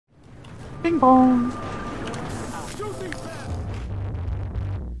Bing bong.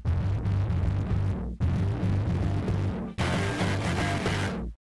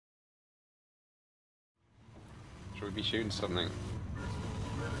 Should we be shooting something?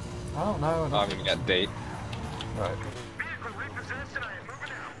 I don't know. I'm gonna get D. Right.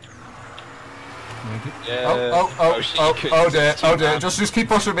 Yeah. Oh dear. Just keep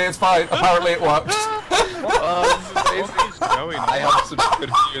pushing me, it's fine. Apparently it works. I have such good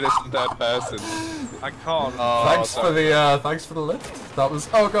view of this in third person. I can't. Oh, Thanks for the lift. That was,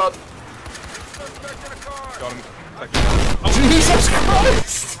 oh god. Got him. Oh, Jesus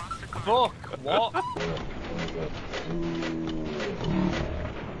Christ! Fuck, what?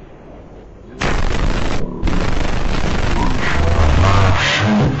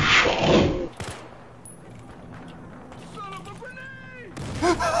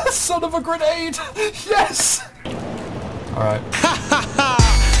 Son of a grenade! Yes! Alright.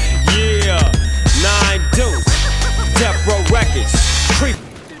 Yeah! 9 Deuce! Death Row Records! Creep!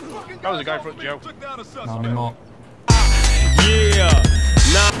 That was a guy in front of Joe. Not anymore. Yeah!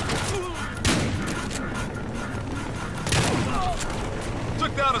 9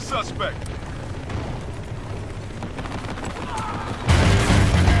 Took down a suspect.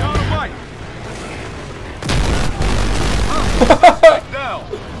 Down a white. Suspect down.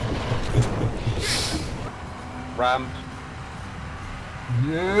 Ramp.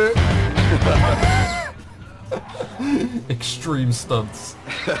 Yeah. Extreme stunts.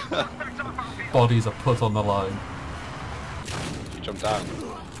 Bodies are put on the line. You jump down.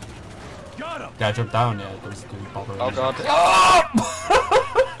 Got him. Yeah, jump down, yeah, those do bother. Oh god.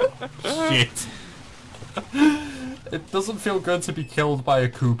 Shit. It doesn't feel good to be killed by a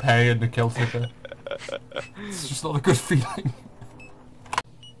coupe and a kill ticker. It's just not a good feeling.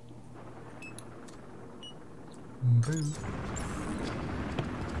 Boo.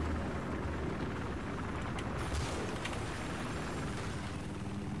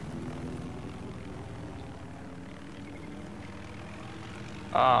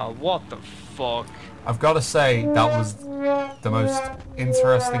 What the fuck? I've got to say, that was the most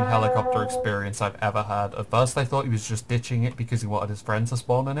interesting helicopter experience I've ever had. At first I thought he was just ditching it because he wanted his friend to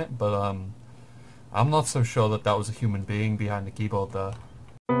spawn in it, but I'm not so sure that that was a human being behind the keyboard there.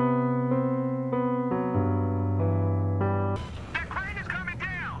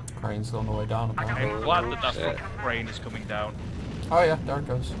 Crane's on the way down apparently. I'm glad that that fucking crane is coming down. Oh yeah, there it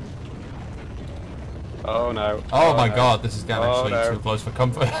goes. Oh no. Oh my no. god, this is getting Oh, actually no. too close for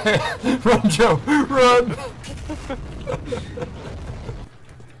comfort. Run, Joe! Run!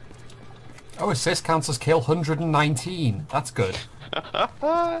 Oh, assist counts as kill 119. That's good.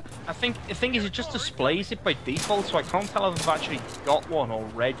 I think the thing is it just displays it by default, so I can't tell if I've actually got one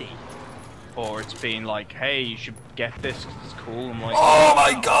already. Or it's being like, hey, you should get this because it's cool. I'm like, Oh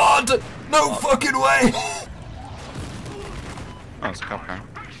my god! No fucking way! Oh, it's a cop car.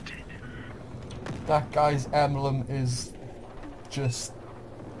 That guy's emblem is just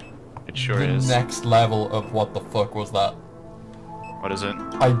It sure the is. next level of what the fuck was that? What is it?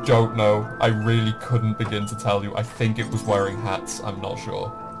 I don't know. I really couldn't begin to tell you. I think it was wearing hats. I'm not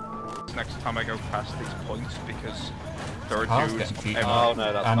sure. next time I go past these points because there are Car's dudes getting everywhere. Oh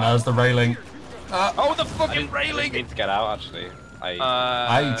no, that's And bad. there's the railing. Oh, the fucking I didn't railing! mean to get out actually.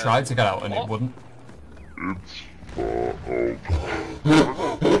 I tried to get out and it wouldn't.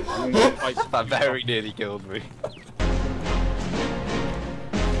 That very nearly killed me.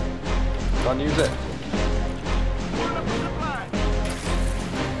 Can't use it.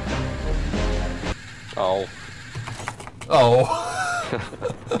 Oh. Oh.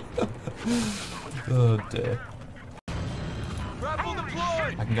 Oh dear.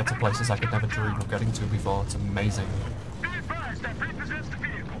 I can get to places I could never dream of getting to before. It's amazing.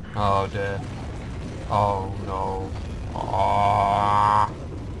 Oh dear. Oh no.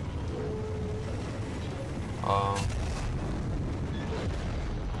 Oh.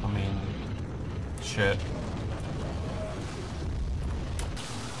 I mean, shit.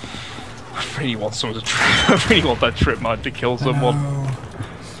 I really want someone to trip. I really want that trip man to kill someone.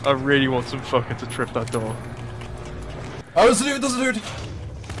 I really want some fucker to trip that door. Oh, there's a dude, there's a dude!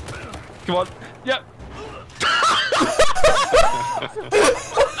 Come on. Yep.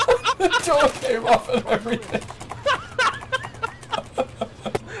 The door came off and everything.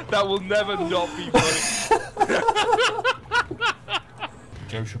 That will never not be funny.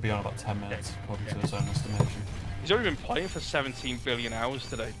 Joe should be on about 10 minutes, according to his own estimation. He's already been playing for 17 billion hours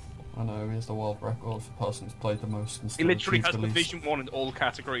today. I know, he has the world record for person who's played the most and He still literally achieved has the least. Division 1 in all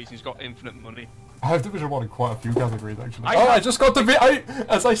categories. He's got infinite money. I have Division 1 in quite a few categories actually. I Oh, have- I just got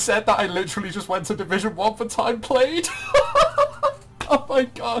As I said that, I literally just went to Division 1 for time played. Oh my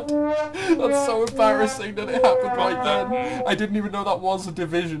god. That's so embarrassing that it happened right then. I didn't even know that was a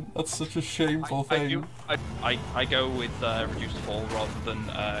division. That's such a shameful thing. I go with reduced fall rather than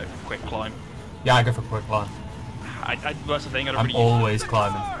quick climb. Yeah, I go for quick line. That's the thing, I don't I'm really always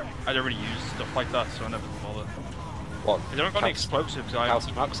climbing. I don't really use stuff like that, so I never bother. What? I don't got any explosives, I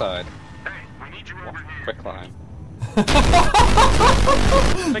Calcium oxide. Quick climb.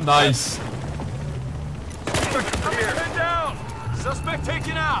 Nice. Man down! Suspect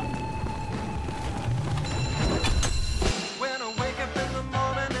taken out! When I wake up in the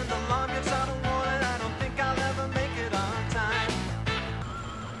morning and the alarm gets out of warning, I don't think I'll ever make it on time.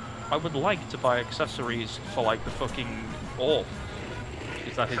 I would like to buy accessories for like the fucking AWP.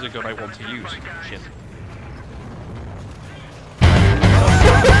 Because that is a gun I want to use. Shit.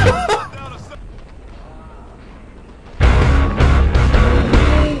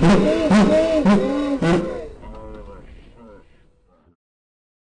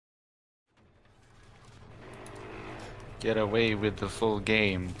 Get away with the full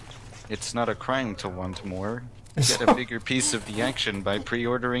game. It's not a crime to want more. Get a bigger piece of the action by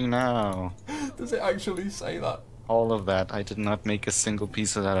pre-ordering now. Does it actually say that? All of that. I did not make a single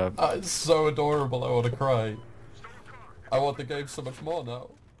piece of that up. That is so adorable, I want to cry. I want the game so much more now.